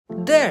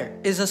There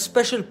is a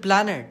special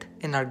planet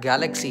in our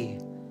galaxy.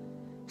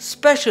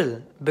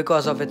 Special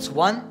because of its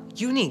one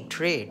unique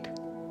trait: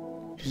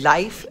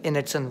 life in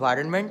its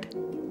environment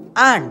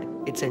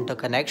and its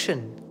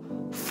interconnection.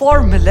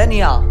 For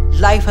millennia,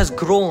 life has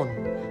grown,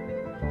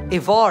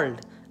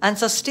 evolved, and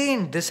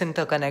sustained this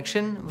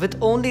interconnection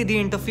with only the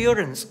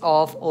interference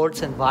of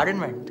Earth's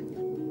environment.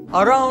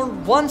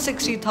 Around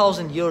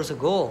 160,000 years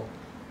ago,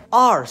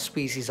 our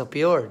species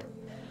appeared.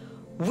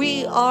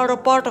 We are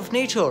a part of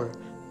nature,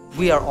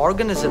 we are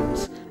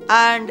organisms,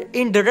 and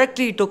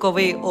indirectly took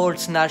away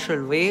Earth's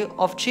natural way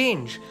of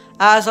change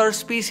as our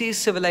species'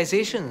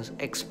 civilizations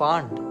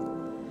expand.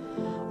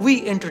 We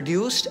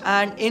introduced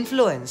and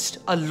influenced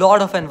a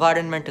lot of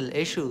environmental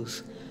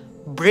issues,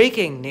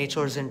 breaking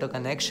nature's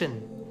interconnection.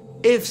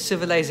 If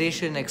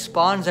civilization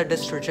expands at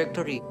this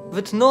trajectory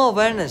with no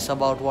awareness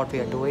about what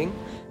we are doing,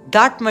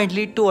 that might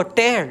lead to a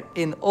tear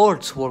in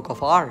Earth's work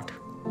of art.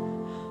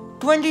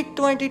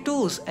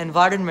 2022's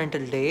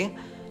Environmental Day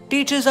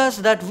teaches us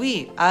that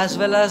we, as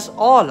well as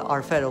all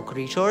our fellow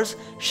creatures,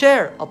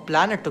 share a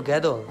planet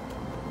together.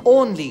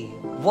 Only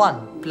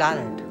one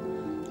planet.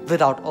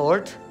 Without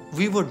Earth,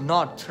 we would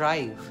not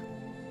thrive.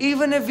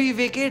 Even if we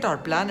vacate our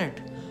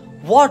planet,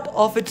 what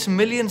of its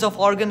millions of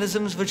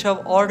organisms which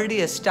have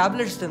already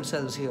established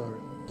themselves here?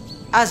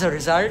 As a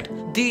result,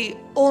 the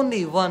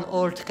Only One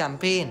Earth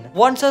campaign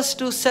wants us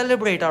to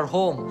celebrate our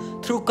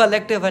home through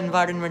collective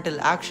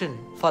environmental action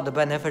for the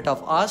benefit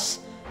of us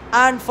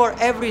and for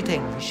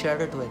everything we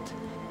share it with.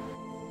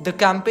 The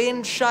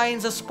campaign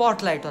shines a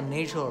spotlight on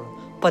nature,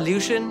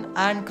 pollution,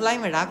 and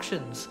climate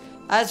actions,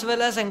 as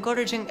well as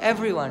encouraging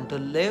everyone to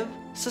live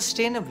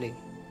sustainably.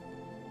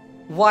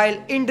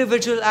 While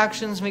individual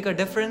actions make a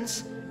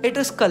difference, it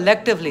is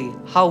collectively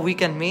how we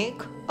can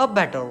make a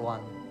better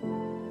one.